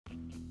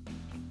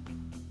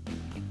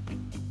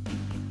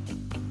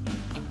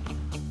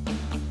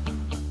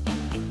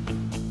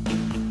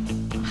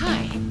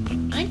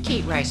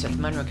Kate Rice with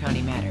Monroe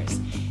County Matters,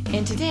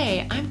 and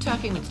today I'm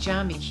talking with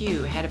John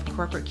McHugh, Head of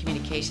Corporate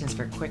Communications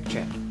for Kwik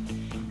Trip.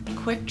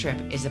 Kwik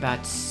Trip is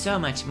about so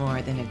much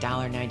more than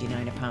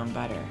 $1.99 a pound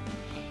butter.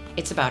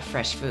 It's about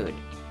fresh food.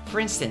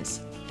 For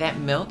instance, that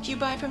milk you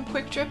buy from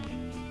Kwik Trip,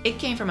 it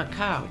came from a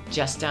cow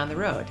just down the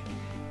road,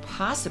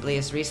 possibly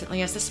as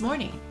recently as this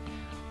morning,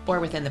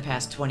 or within the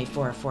past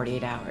 24 or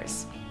 48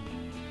 hours.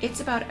 It's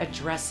about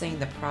addressing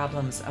the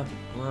problems of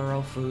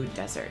rural food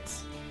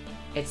deserts.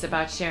 It's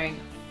about sharing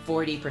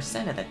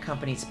 40% of the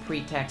company's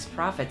pre-tax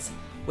profits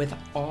with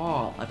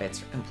all of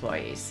its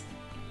employees.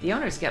 The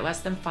owners get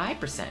less than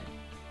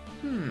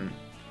 5%.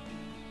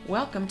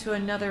 Welcome to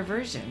another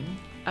version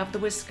of the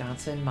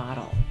Wisconsin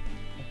model.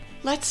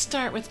 Let's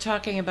start with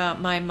talking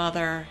about my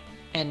mother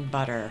and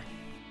butter.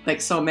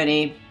 Like so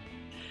many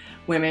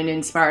women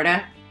in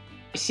Sparta,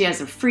 she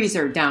has a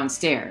freezer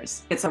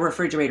downstairs. It's a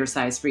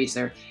refrigerator-sized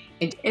freezer,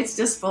 and it's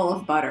just full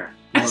of butter.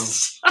 Wow.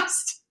 It's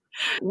just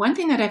one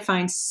thing that I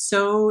find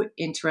so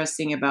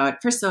interesting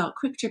about, first of all,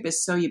 Kwik Trip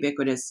is so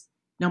ubiquitous,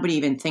 nobody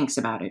even thinks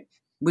about it.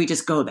 We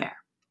just go there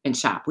and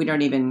shop. We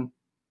don't even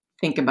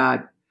think about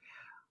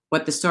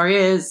what the store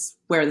is,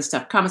 where the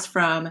stuff comes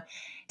from.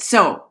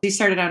 So we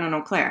started out in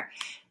Eau Claire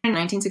in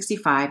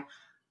 1965.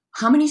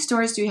 How many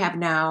stores do you have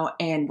now,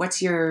 and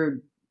what's your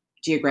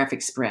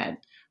geographic spread?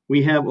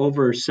 We have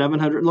over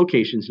 700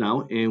 locations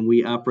now, and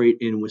we operate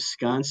in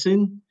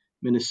Wisconsin,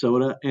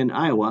 Minnesota, and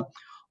Iowa.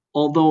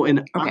 Although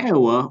in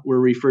Iowa, we're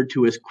referred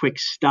to as Kwik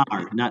Star,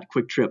 not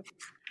Kwik Trip.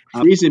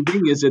 The reason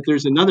being is that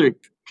there's another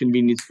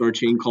convenience store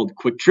chain called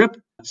Kwik Trip,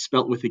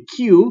 spelt with a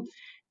Q,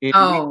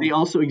 and they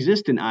also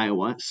exist in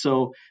Iowa.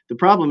 So the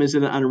problem is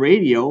that on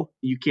radio,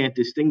 you can't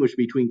distinguish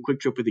between Kwik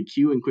Trip with a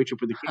Q and Kwik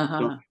Trip with a K.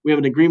 So we have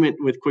an agreement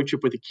with Kwik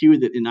Trip with a Q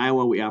that in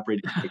Iowa we operate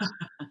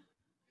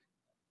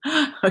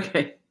in.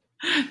 Okay.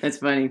 That's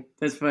funny.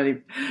 That's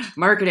funny.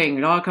 Marketing.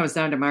 It all comes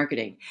down to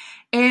marketing.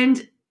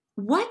 And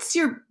what's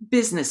your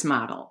business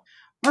model?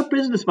 Our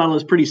business model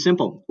is pretty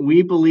simple.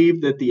 We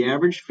believe that the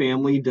average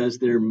family does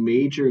their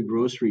major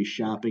grocery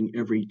shopping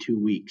every 2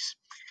 weeks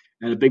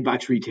at a big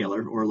box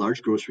retailer or a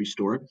large grocery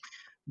store.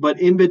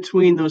 But in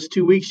between those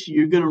 2 weeks,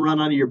 you're going to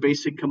run out of your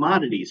basic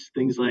commodities,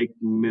 things like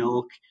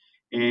milk,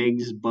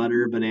 eggs,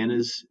 butter,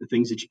 bananas,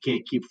 things that you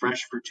can't keep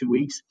fresh for 2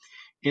 weeks.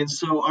 And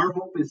so our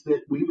hope is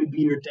that we would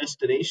be your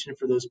destination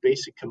for those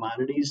basic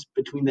commodities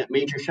between that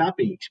major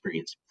shopping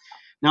experience.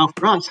 Now,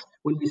 for us,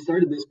 when we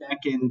started this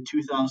back in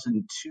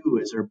 2002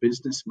 as our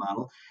business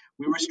model,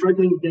 we were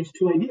struggling against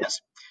two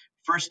ideas.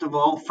 First of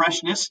all,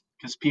 freshness,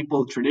 because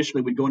people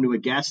traditionally would go into a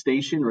gas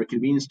station or a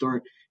convenience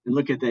store and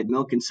look at that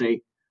milk and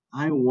say,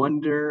 I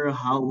wonder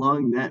how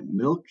long that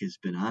milk has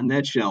been on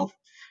that shelf.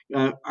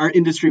 Our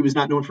industry was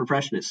not known for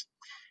freshness.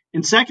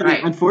 And secondly,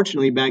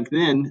 unfortunately, back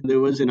then, there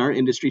was in our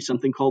industry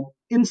something called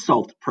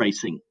insult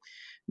pricing.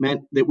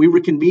 Meant that we were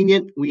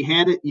convenient, we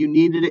had it, you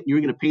needed it, you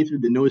were going to pay through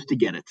the nose to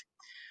get it.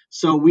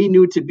 So we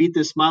knew to beat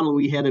this model,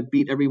 we had to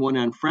beat everyone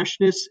on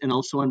freshness and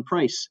also on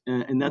price.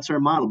 And that's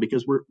our model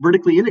because we're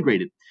vertically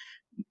integrated.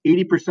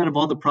 80% of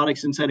all the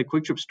products inside a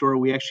Kwik Trip store,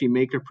 we actually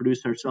make or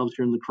produce ourselves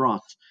here in La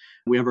Crosse.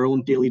 We have our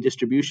own daily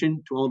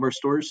distribution to all of our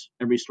stores.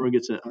 Every store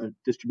gets a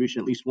distribution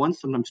at least once,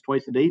 sometimes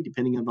twice a day,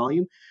 depending on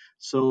volume.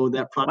 So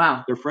that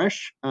product, they're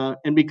fresh.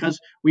 And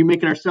because we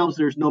make it ourselves,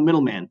 there's no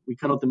middleman. We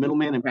cut out the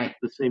middleman and pass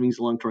the savings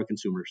along to our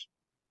consumers.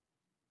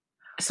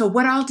 So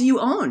what all do you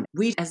own?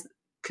 We, as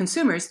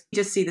consumers,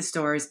 just see the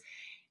stores.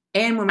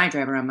 And when I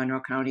drive around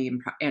Monroe County,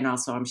 and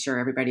also I'm sure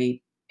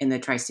everybody in the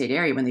tri-state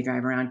area, when they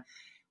drive around,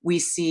 we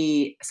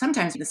see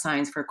sometimes the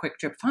signs for Kwik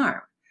Trip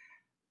Farm.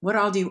 What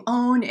all do you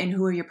own and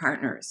who are your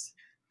partners?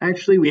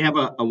 Actually, we have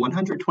a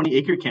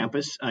 120-acre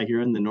campus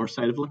here on the north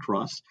side of La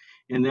Crosse,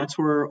 and that's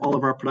where all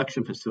of our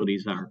production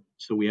facilities are.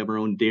 So we have our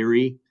own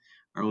dairy,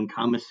 our own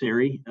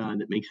commissary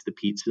that makes the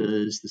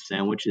pizzas, the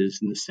sandwiches,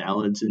 and the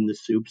salads and the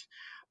soups.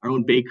 Our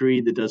own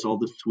bakery that does all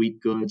the sweet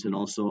goods and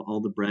also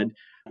all the bread.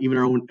 Even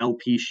our own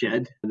LP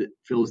shed that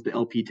fills the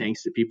LP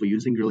tanks that people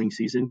use in grilling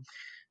season.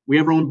 We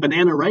have our own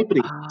banana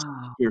ripening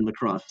here in La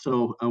Crosse.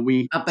 So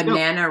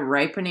banana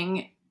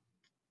ripening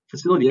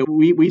facility.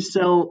 We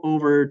sell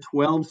over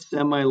 12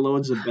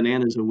 semi-loads of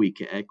bananas a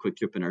week at Kwik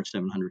Trip in our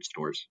 700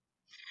 stores.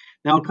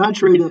 Now,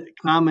 contrary to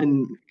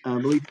common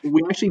belief,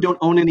 we actually don't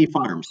own any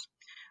farms.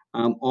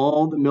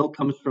 All the milk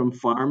comes from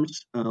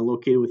farms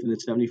located within a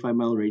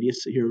 75-mile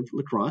radius here of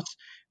La Crosse,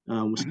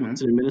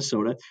 Wisconsin and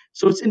Minnesota.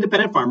 So it's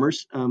independent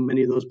farmers.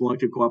 Many of those belong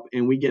to co-op,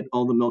 and we get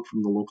all the milk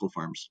from the local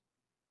farms.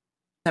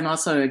 I'm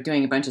also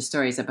doing a bunch of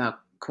stories about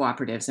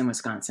cooperatives in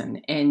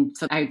Wisconsin. And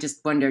so I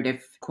just wondered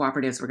if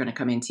cooperatives were going to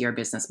come into your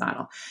business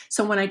model.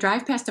 So when I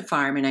drive past a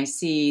farm and I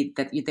see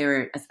that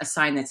there a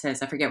sign that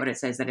says, I forget what it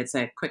says, that it's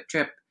a Kwik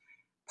Trip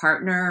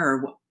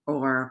partner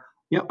or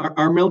Yeah,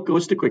 our milk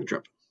goes to Kwik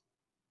Trip.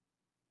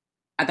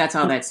 That's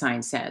all that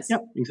sign says.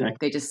 Yep, exactly.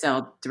 They just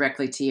sell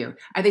directly to you.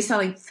 Are they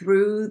selling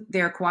through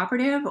their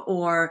cooperative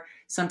or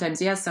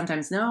sometimes yes,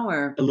 sometimes no?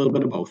 Or a little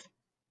bit of both.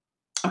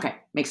 Okay,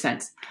 makes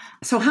sense.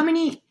 So how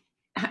many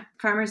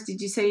farmers did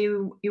you say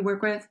you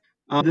work with?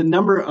 The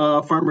number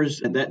of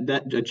farmers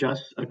that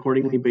adjusts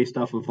accordingly based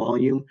off of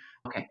volume.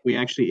 Okay. We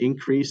actually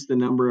increased the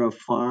number of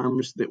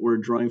farms that we're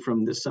drawing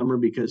from this summer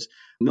because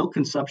milk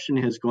consumption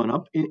has gone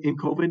up in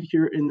COVID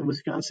here in the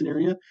Wisconsin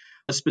area.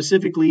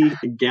 Specifically,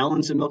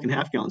 gallons of milk and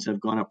half gallons have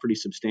gone up pretty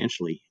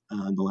substantially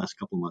in the last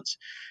couple of months.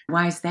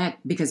 Why is that?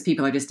 Because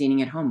people are just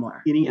eating at home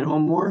more. Eating at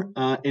home more.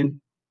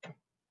 And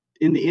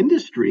in the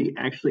industry,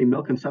 actually,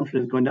 milk consumption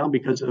has gone down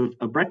because of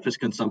breakfast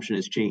consumption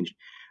has changed.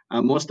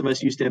 Most of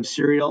us used to have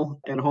cereal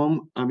at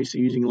home,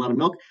 obviously using a lot of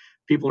milk.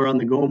 People are on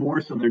the go more,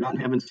 so they're not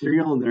having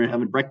cereal and they're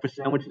having breakfast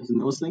sandwiches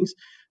and those things.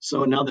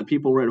 So now that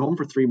people were at home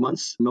for 3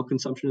 months, milk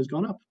consumption has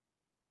gone up.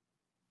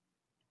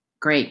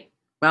 Great.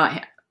 Well,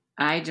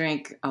 I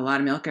drink a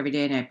lot of milk every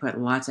day and I put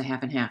lots of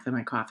half and half in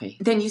my coffee.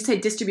 Then you said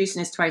distribution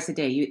is twice a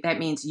day. That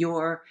means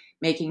you're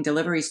making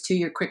deliveries to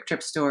your Quick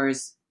Trip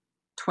stores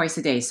twice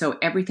a day. So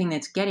everything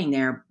that's getting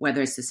there,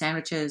 whether it's the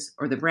sandwiches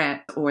or the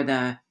bread or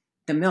the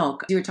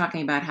milk, you were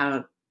talking about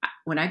how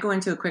when I go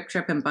into a Quick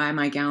Trip and buy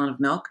my gallon of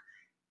milk,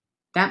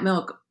 that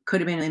milk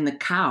could have been in the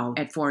cow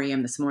at 4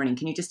 a.m. this morning.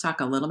 Can you just talk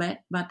a little bit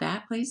about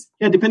that, please?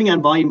 Yeah, depending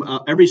on volume,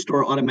 every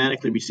store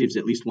automatically receives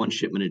at least one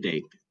shipment a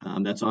day.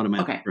 That's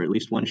automatic for at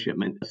least one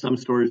shipment. Some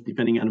stores,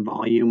 depending on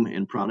volume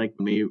and product,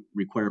 may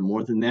require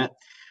more than that,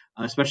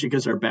 especially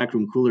because our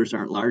backroom coolers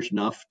aren't large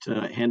enough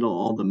to handle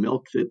all the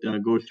milk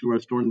that goes through our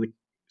store in the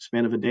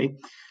span of a day.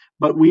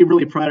 But we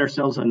really pride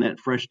ourselves on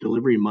that fresh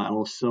delivery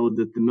model so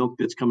that the milk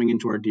that's coming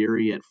into our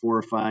dairy at 4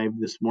 or 5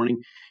 this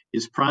morning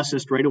is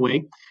processed right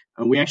away.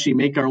 We actually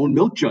make our own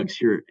milk jugs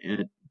here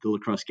at the La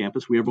Crosse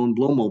campus. We have our own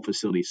blow mold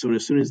facility. So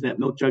as soon as that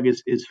milk jug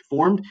is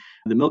formed,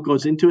 the milk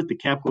goes into it, the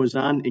cap goes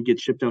on, it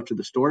gets shipped out to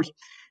the stores.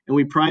 And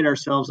we pride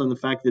ourselves on the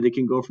fact that it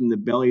can go from the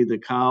belly of the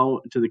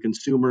cow to the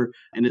consumer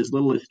in as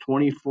little as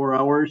 24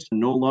 hours,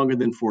 no longer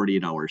than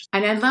 48 hours.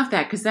 And I love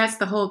that because that's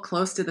the whole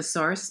close to the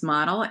source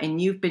model.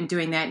 And you've been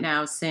doing that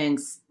now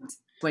since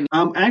when?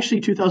 Actually,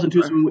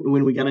 2002 is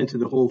when we got into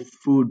the whole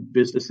food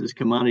businesses,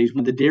 commodities.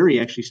 The dairy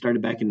actually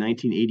started back in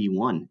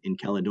 1981 in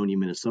Caledonia,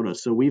 Minnesota.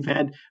 So we've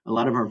had a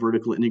lot of our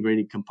vertical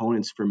integrated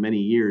components for many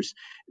years.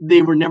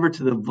 They were never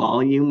to the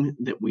volume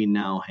that we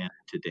now have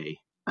today.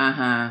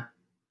 Uh-huh.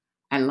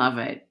 I love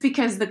it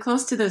because the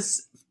close to the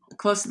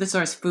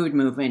source food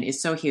movement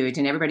is so huge,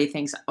 and everybody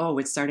thinks, oh,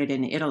 it started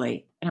in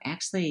Italy. And it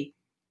actually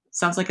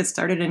sounds like it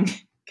started in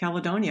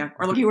Caledonia,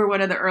 or you were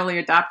one of the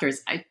early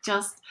adopters. I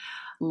just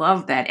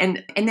love that.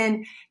 And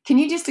then can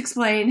you just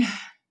explain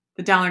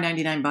the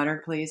 $1.99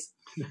 butter, please?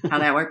 How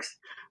that works?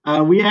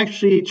 We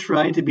actually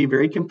try to be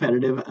very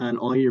competitive on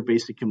all your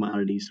basic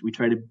commodities. We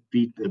try to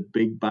beat the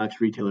big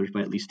box retailers by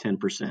at least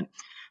 10%.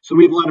 So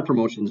we have a lot of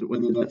promotions,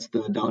 whether that's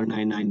the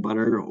 $1.99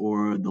 butter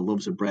or the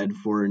loaves of bread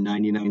for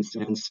 99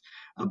 cents,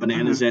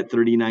 bananas at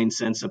 39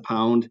 cents a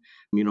pound,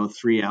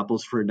 3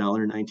 apples for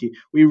 $1.19.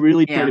 We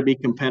really try to be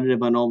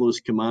competitive on all those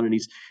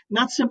commodities,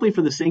 not simply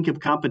for the sake of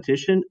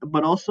competition,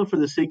 but also for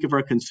the sake of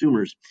our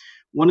consumers.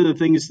 One of the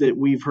things that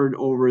we've heard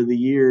over the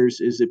years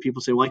is that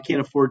people say, well, I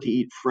can't afford to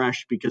eat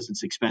fresh because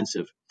it's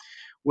expensive.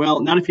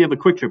 Well, not if you have a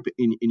Quick Trip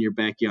in your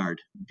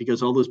backyard,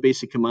 because all those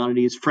basic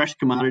commodities, fresh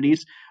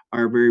commodities,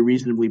 are very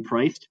reasonably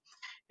priced.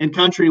 And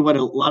contrary to what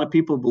a lot of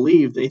people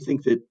believe, they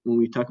think that when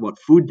we talk about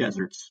food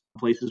deserts,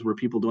 places where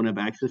people don't have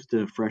access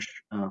to fresh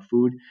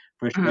food,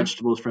 fresh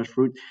vegetables, fresh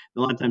fruit, a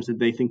lot of times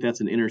they think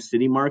that's an inner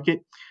city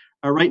market.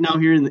 Right now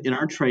here in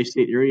our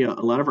tri-state area,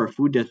 a lot of our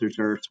food deserts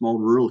are small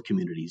rural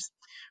communities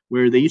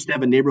where they used to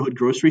have a neighborhood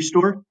grocery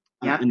store,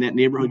 and that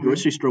neighborhood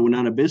grocery store went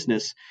out of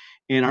business.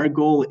 And our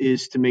goal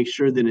is to make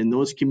sure that in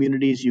those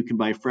communities you can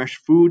buy fresh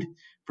food,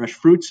 fresh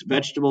fruits,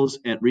 vegetables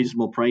at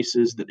reasonable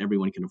prices that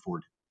everyone can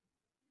afford.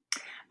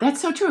 That's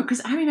so true,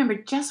 because I remember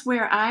just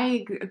where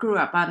I grew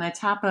up on the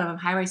top of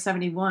Highway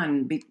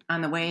 71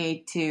 on the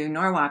way to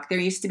Norwalk, there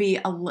used to be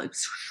a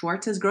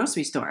Schwartz's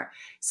grocery store.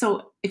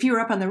 So if you were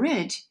up on the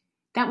ridge,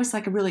 that was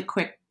like a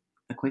quick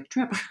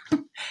trip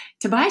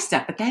to buy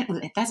stuff. But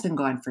that's been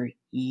gone for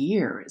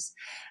years.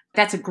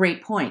 That's a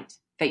great point.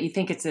 That you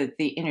think it's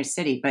the inner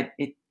city, but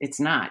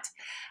it's not.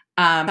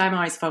 I'm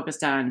always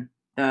focused on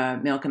the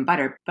milk and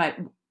butter, but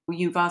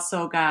you've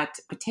also got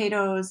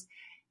potatoes,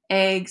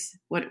 eggs.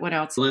 What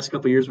else? The last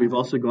couple of years, we've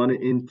also gone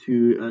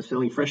into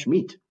selling fresh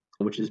meat,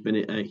 which has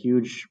been a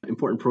huge,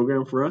 important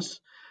program for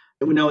us.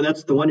 And now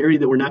that's the one area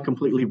that we're not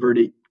completely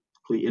vertically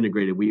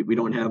integrated. We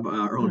don't have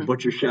our own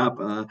butcher shop.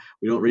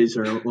 We don't raise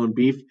our own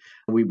beef.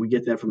 We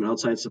get that from an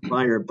outside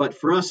supplier. But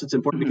for us, it's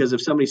important because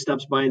if somebody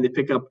stops by and they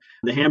pick up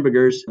the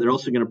hamburgers, they're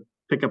also going to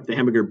pick up the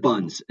hamburger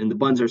buns. And the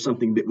buns are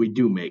something that we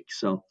do make.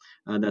 So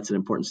that's an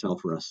important sell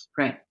for us.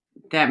 Right.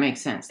 That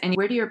makes sense. And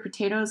where do your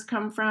potatoes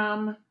come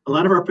from? A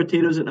lot of our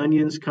potatoes and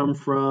onions come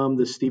from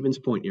the Stevens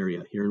Point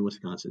area here in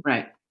Wisconsin.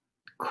 Right.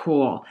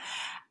 Cool.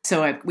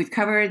 So we've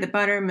covered the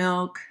butter,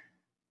 milk.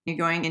 You're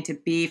going into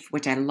beef,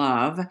 which I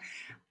love.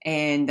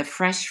 And the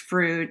fresh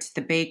fruit,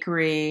 the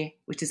bakery,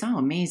 which is all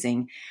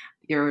amazing.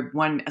 You're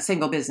a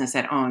single business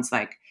that owns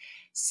like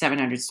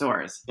 700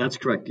 stores. That's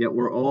correct. Yeah,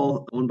 we're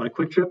all owned by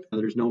Quick Trip.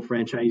 There's no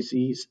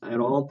franchisees at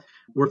all.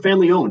 We're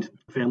family owned.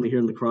 Family here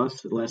in La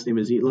Crosse. The last name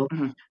is Zietlow.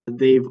 Mm-hmm.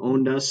 They've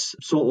owned us,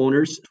 sole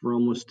owners, for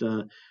almost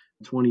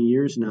 20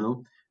 years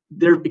now.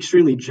 They're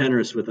extremely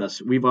generous with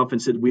us. We've often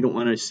said we don't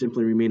want to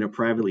simply remain a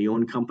privately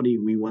owned company.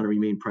 We want to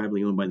remain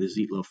privately owned by the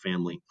Zietlow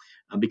family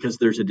because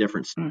there's a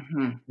difference.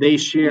 Mm-hmm. They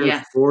share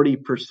Yes.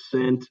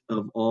 40%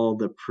 of all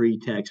the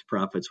pre-tax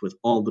profits with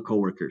all the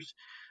coworkers.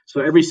 So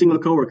every single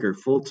coworker,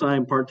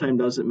 full-time, part-time,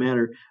 doesn't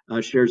matter,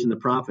 shares in the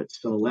profits.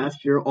 So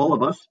last year, all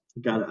of us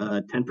got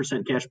a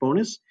 10% cash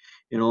bonus,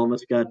 and all of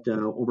us got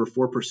over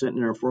 4%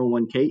 in our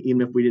 401k,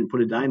 even if we didn't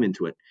put a dime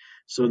into it.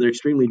 So they're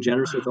extremely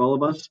generous with all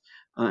of us.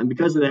 And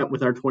because of that,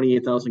 with our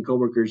 28,000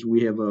 coworkers,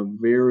 we have a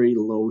very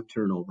low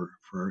turnover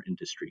for our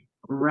industry.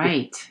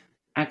 Right.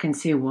 I can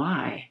see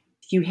why.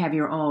 You have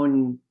your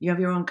own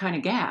kind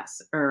of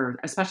gas, or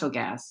a special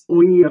gas.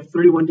 We have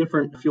 31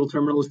 different fuel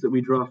terminals that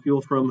we draw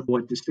fuel from.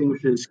 What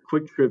distinguishes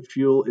Quick Trip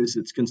fuel is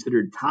it's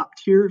considered top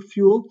tier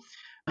fuel.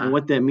 And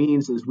what that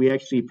means is we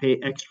actually pay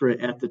extra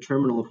at the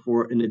terminal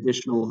for an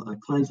additional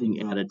cleansing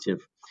additive.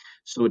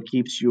 So it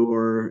keeps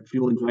your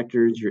fuel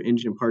injectors, your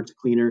engine parts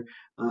cleaner.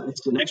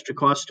 It's an extra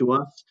cost to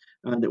us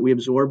that we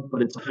absorb,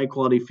 but it's a high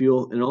quality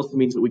fuel. And it also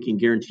means that we can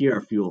guarantee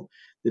our fuel,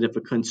 that if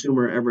a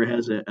consumer ever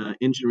has an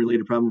engine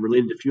related problem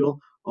related to fuel,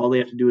 all they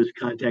have to do is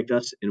contact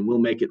us and we'll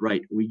make it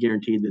right. We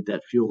guarantee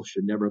that fuel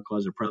should never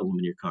cause a problem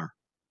in your car.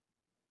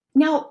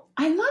 Now,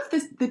 I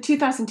love the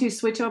 2002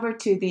 switch over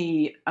to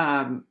the,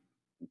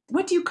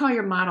 what do you call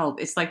your model?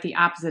 It's like the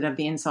opposite of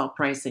the insult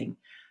pricing.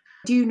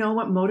 Do you know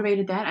what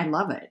motivated that? I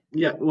love it.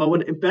 Yeah, well,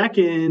 back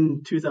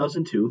in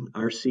 2002,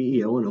 our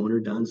CEO and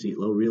owner, Don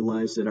Zietlow,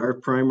 realized that our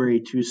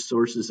primary two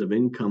sources of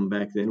income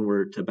back then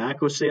were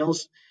tobacco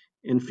sales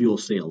and fuel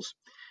sales.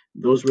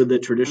 Those were the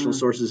traditional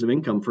sources of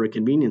income for a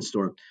convenience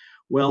store.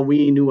 Well,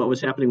 we knew what was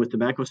happening with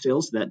tobacco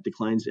sales. That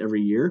declines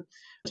every year.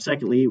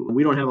 Secondly,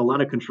 we don't have a lot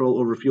of control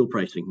over fuel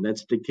pricing.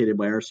 That's dictated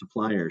by our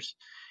suppliers.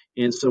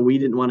 And so we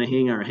didn't want to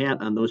hang our hat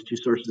on those two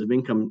sources of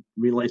income,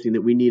 realizing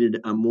that we needed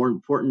a more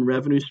important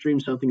revenue stream,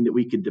 something that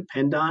we could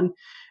depend on,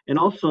 and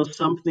also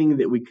something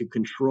that we could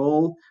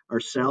control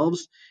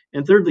ourselves.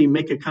 And thirdly,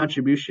 make a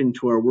contribution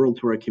to our world,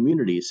 to our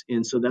communities.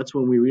 And so that's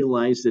when we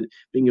realized that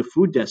being a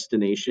food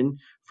destination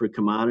for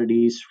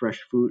commodities, fresh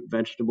fruit,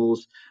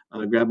 vegetables,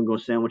 grab-and-go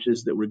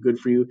sandwiches that were good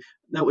for you,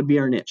 that would be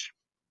our niche.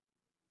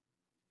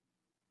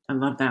 I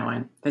love that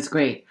one. That's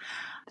great.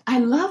 I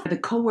love the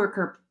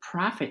coworker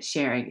profit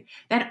sharing.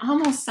 That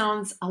almost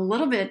sounds a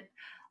little bit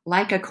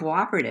like a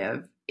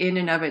cooperative in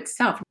and of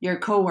itself. Your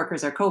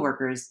coworkers are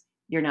coworkers.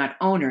 You're not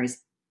owners,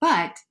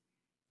 but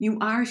you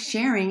are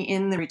sharing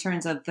in the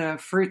returns of the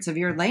fruits of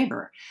your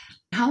labor.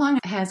 How long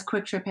has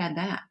Quick Trip had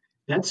that?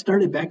 That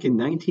started back in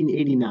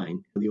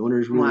 1989. The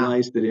owners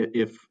realized that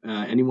if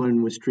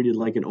anyone was treated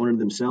like an owner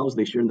themselves,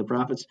 they shared in the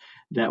profits,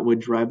 that would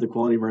drive the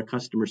quality of our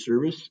customer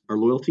service, our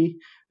loyalty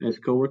as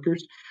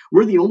coworkers.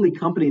 We're the only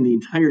company in the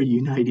entire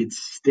United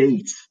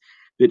States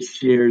that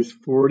shares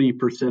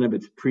 40% of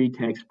its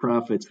pre-tax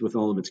profits with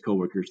all of its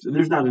coworkers. So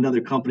there's not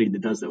another company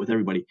that does that with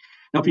everybody.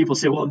 Now people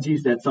say, well,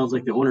 geez, that sounds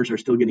like the owners are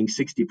still getting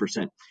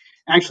 60%.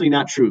 Actually,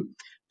 not true.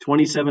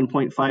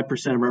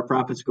 27.5% of our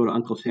profits go to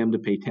Uncle Sam to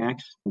pay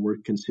tax. We're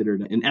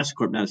considered an S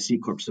Corp, not a C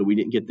Corp, so we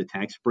didn't get the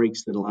tax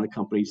breaks that a lot of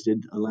companies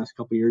did the last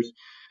couple of years.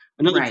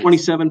 Another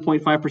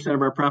 27.5%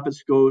 of our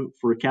profits go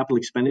for capital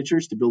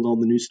expenditures to build all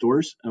the new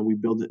stores. We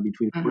build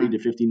between 40 to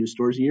 50 new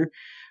stores a year.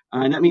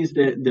 And that means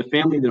that the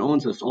family that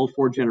owns us, all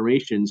four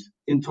generations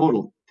in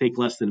total, take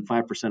less than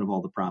 5% of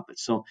all the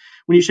profits. So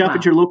when you shop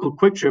at your local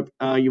Quick Trip,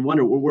 you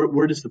wonder,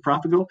 where does the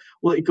profit go?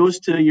 Well, it goes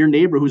to your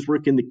neighbor who's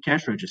working the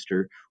cash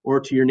register or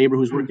to your neighbor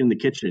who's working in the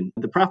kitchen.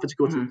 The profits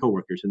go to the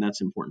coworkers, and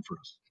that's important for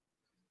us.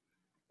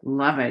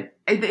 Love it.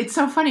 It's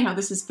so funny how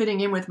this is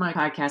fitting in with my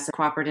podcast,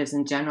 cooperatives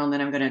in general, and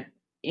then I'm going to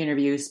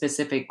interview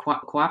specific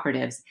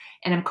cooperatives,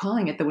 and I'm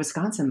calling it the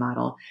Wisconsin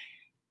model.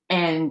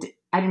 And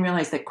I didn't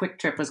realize that Quick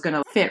Trip was going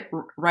to fit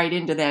right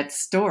into that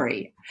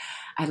story.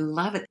 I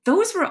love it.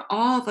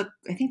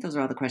 I think those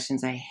are all the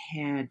questions I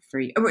had for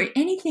you. Or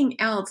anything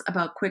else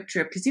about Quick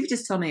Trip? Because you've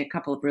just told me a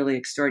couple of really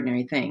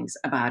extraordinary things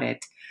about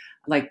it,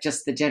 like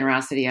just the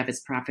generosity of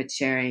its profit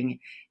sharing.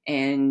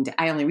 And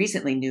I only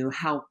recently knew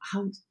how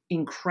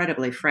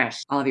incredibly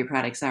fresh all of your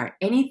products are.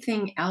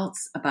 Anything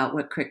else about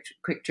what Quick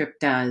Trip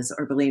does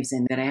or believes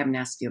in that I haven't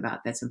asked you about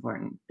that's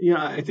important?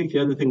 Yeah, I think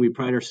the other thing we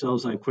pride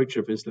ourselves on Quick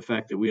Trip is the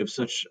fact that we have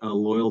such a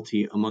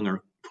loyalty among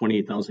our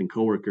 28,000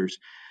 coworkers.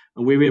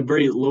 We have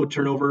very low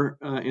turnover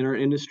in our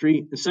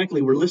industry. And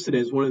secondly, we're listed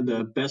as one of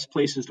the best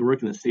places to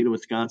work in the state of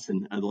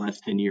Wisconsin the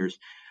last 10 years.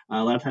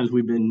 A lot of times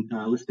we've been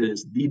listed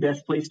as the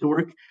best place to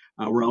work.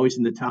 We're always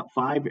in the top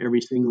 5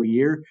 every single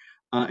year.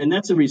 And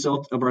that's a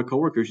result of our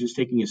coworkers just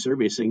taking a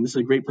survey saying this is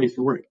a great place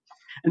to work.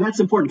 And that's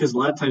important because a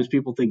lot of times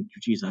people think,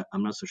 geez,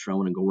 I'm not so sure I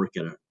want to go work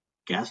at a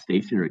gas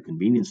station or a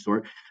convenience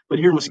store. But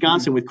here in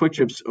Wisconsin with Quick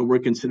Trips, we're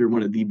considered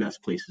one of the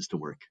best places to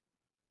work.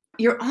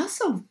 You're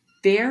also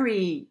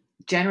very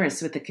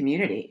generous with the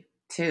community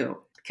too,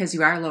 because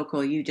you are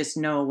local. You just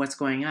know what's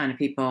going on. And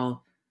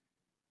people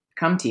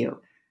come to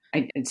you.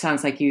 It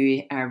sounds like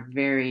you are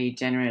very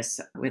generous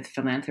with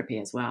philanthropy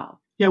as well.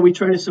 Yeah, we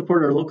try to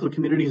support our local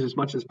communities as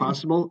much as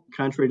possible.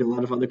 Contrary to a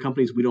lot of other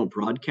companies, we don't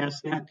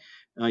broadcast that.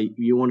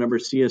 You won't ever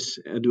see us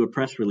do a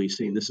press release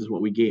saying this is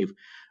what we gave.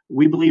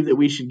 We believe that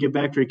we should give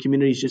back to our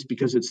communities just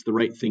because it's the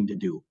right thing to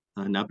do,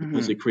 not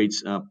because it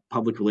creates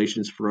public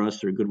relations for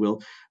us or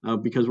goodwill,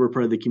 because we're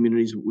part of the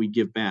communities we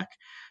give back.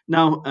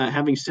 Now,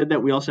 having said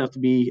that, we also have to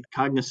be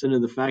cognizant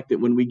of the fact that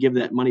when we give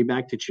that money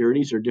back to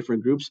charities or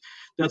different groups,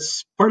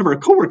 that's part of our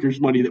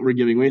coworkers' money that we're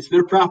giving away. It's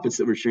their profits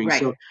that we're sharing.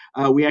 Right.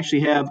 So we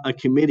actually have a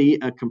committee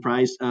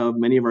comprised of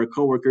many of our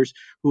coworkers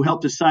who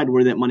help decide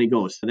where that money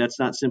goes. That's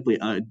not simply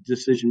a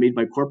decision made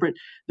by corporate.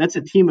 That's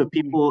a team of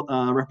people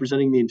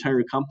representing the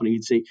entire company.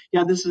 You'd say,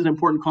 yeah, this is an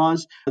important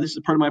cause. This is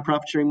part of my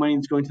profit sharing money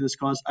that's going to this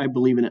cause. I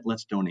believe in it.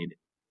 Let's donate it.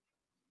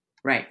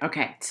 Right.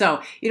 Okay.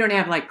 So you don't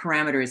have like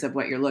parameters of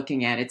what you're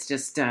looking at. It's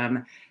just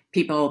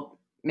people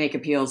make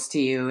appeals to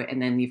you,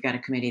 and then you've got a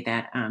committee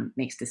that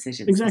makes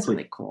decisions. Exactly. That's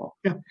really cool.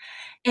 Yeah.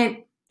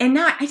 And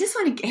now I just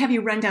want to have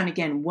you run down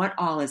again what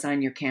all is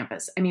on your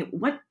campus. I mean,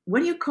 what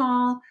do you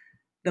call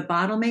the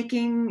bottle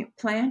making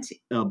plant?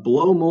 A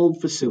blow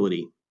mold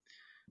facility.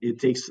 It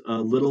takes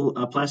little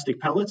plastic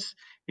pellets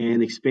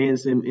and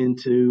expands them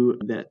into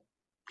that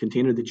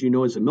container that you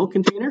know is a milk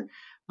container,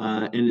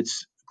 and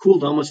it's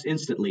cooled almost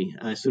instantly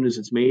as soon as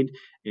it's made.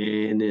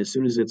 And as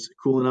soon as it's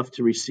cool enough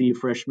to receive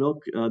fresh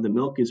milk, the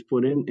milk is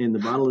put in and the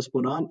bottle is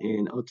put on,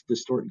 and out to the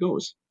store it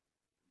goes.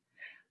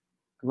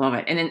 Love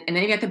it. And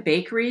then you got the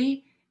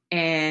bakery,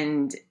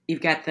 and you've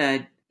got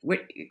the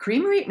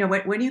creamery? No,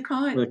 what do you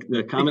call it?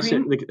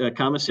 The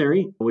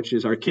commissary, which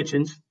is our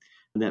kitchens.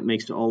 That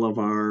makes all of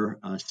our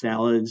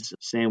salads,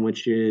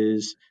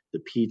 sandwiches, the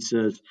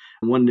pizzas.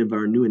 One of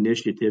our new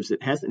initiatives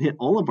that hasn't hit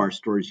all of our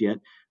stores yet,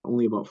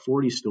 only about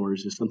 40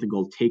 stores, is something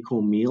called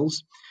take-home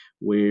meals,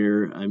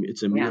 where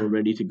it's a meal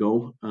ready to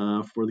go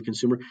for the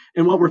consumer.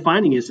 And what we're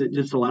finding is that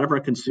just a lot of our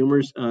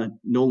consumers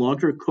no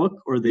longer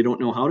cook, or they don't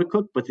know how to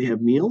cook, but they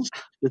have meals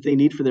that they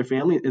need for their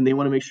family, and they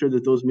want to make sure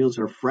that those meals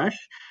are fresh.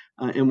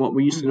 And what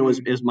we used to know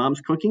as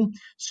mom's cooking.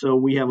 So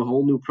we have a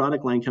whole new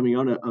product line coming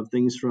out of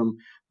things from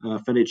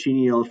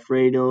fettuccine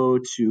Alfredo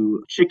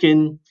to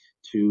chicken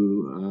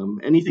to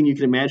anything you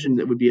can imagine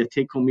that would be a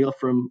take-home meal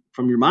from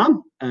your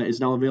mom is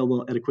now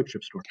available at a Quick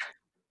Trip store.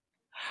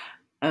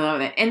 I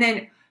love it. And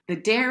then the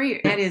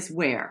dairy, that is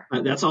where?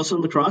 That's also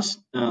in La Crosse.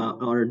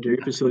 Our dairy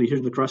facility here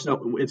in La Crosse. Now,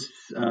 it's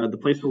the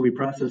place where we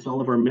process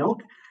all of our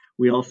milk.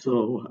 We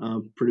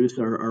also produce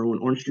our own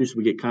orange juice.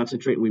 We get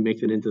concentrate and we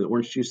make it into the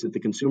orange juice that the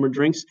consumer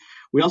drinks.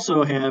 We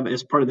also have,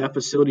 as part of that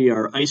facility,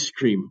 our ice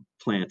cream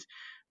plant.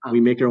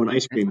 We make our own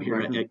ice cream here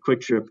at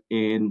Quick Trip.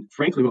 And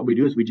frankly, what we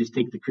do is we just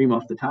take the cream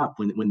off the top.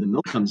 When the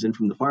milk comes in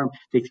from the farm,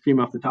 take the cream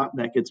off the top.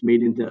 That gets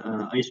made into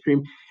ice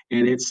cream.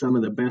 And it's some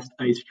of the best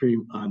ice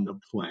cream on the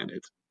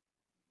planet.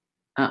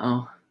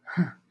 I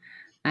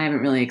haven't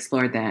really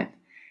explored that.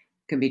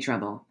 Could be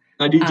trouble.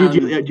 Do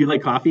you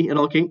like coffee at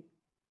all, Kate?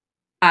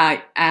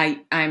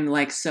 I'm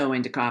like so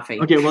into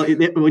coffee. Okay, well,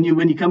 when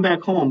you come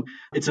back home,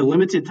 it's a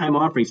limited time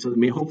offering, so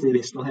hopefully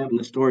they still have in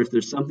the stores.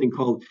 There's something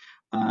called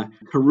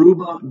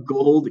Karuba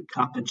Gold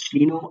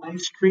Cappuccino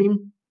Ice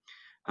Cream,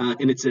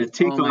 and it's a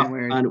takeoff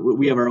on.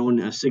 We have our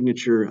own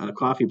signature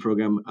coffee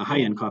program, a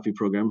high-end coffee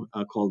program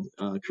called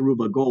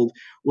Karuba Gold.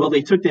 Well,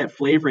 they took that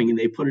flavoring and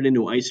they put it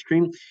into ice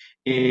cream,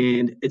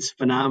 and it's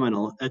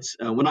phenomenal. That's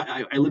when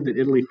I lived in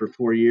Italy for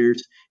 4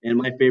 years, and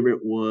my favorite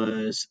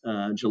was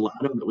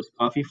gelato that was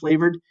coffee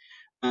flavored.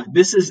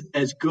 This is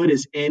as good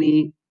as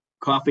any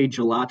coffee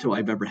gelato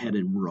I've ever had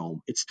in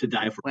Rome. It's to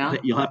die for. Well,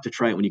 you'll have to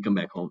try it when you come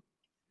back home.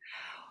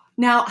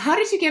 Now, how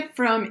did you get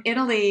from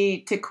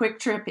Italy to Quick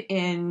Trip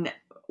in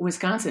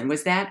Wisconsin?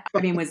 Was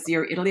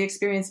your Italy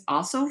experience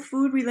also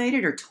food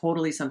related or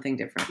totally something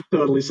different?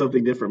 Totally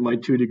something different. My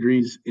 2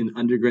 degrees in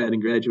undergrad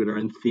and graduate are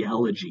in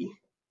theology.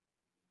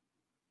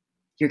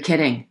 You're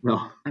kidding.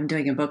 No. I'm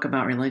doing a book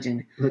about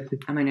religion.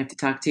 I might have to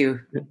talk to you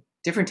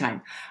different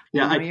time.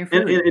 Yeah, it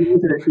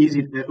wasn't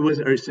easy.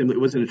 It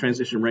wasn't a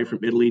transition right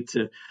from Italy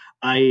to.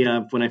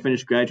 When I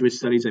finished graduate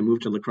studies, I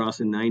moved to La Crosse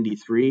in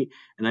 '93,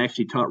 and I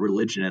actually taught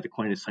religion at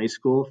Aquinas High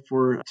School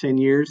for 10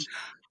 years.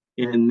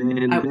 And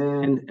then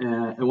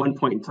at one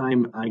point in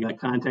time, I got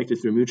contacted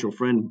through a mutual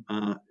friend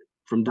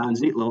from Don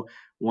Zietlow,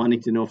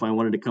 wanting to know if I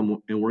wanted to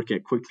come and work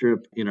at Quick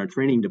Trip in our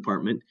training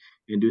department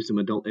and do some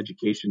adult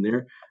education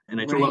there. And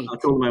I told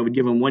him I would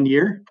give him 1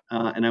 year,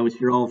 and I was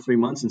here all 3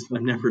 months, and so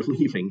I'm never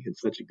leaving.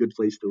 It's such a good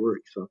place to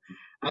work. So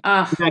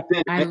back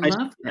then,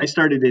 I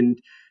started in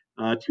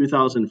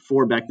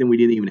 2004. Back then, we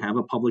didn't even have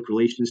a public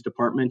relations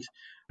department.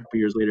 A couple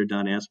years later,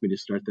 Don asked me to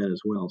start that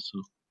as well.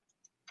 So,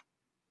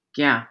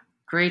 yeah,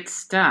 great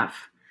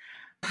stuff.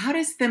 How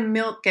does the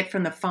milk get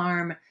from the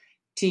farm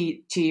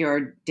to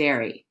your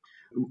dairy?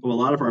 Well,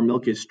 a lot of our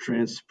milk is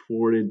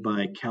transported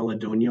by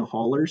Caledonia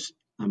haulers.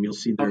 You'll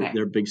see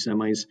their big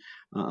semis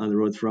on the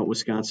road throughout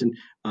Wisconsin.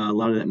 A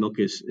lot of that milk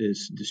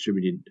is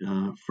distributed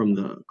from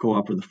the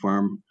co-op or the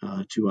farm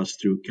to us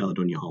through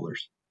Caledonia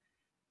haulers.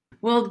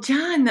 Well,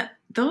 John,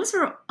 those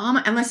were all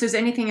unless there's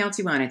anything else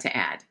you wanted to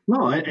add.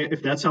 No,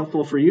 if that's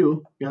helpful for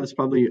you, yeah, that's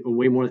probably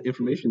way more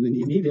information than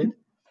you needed.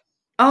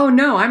 Oh,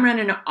 no, I'm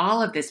running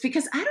all of this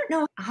because I don't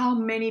know how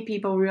many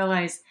people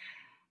realize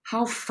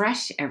how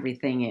fresh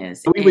everything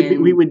is.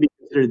 We would be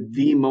considered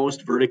the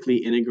most vertically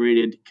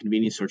integrated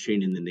convenience store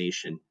chain in the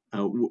nation.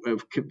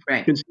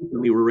 Right.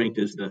 Consistently, we're ranked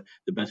as the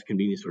best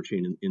convenience store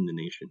chain in the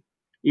nation,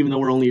 even though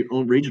we're only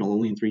regional,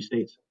 only in 3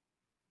 states.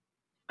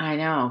 I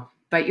know,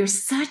 but you're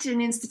such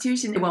an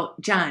institution. Well,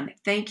 John,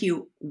 thank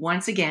you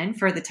once again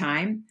for the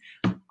time.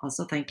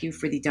 Also, thank you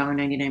for the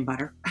 $1.99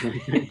 butter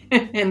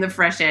and the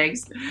fresh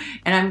eggs.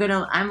 And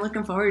I'm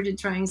looking forward to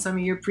trying some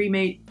of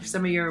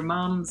your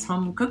mom's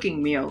home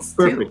cooking meals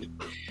too. Perfect.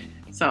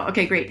 So,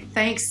 okay, great.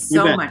 Thanks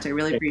so much. I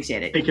really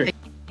appreciate it. Take care.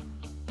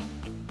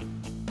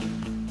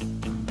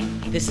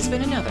 This has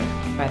been another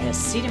by the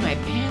Seat of My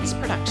Pants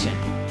production.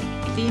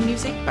 Theme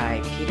music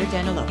by Peter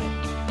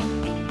Danilowitz.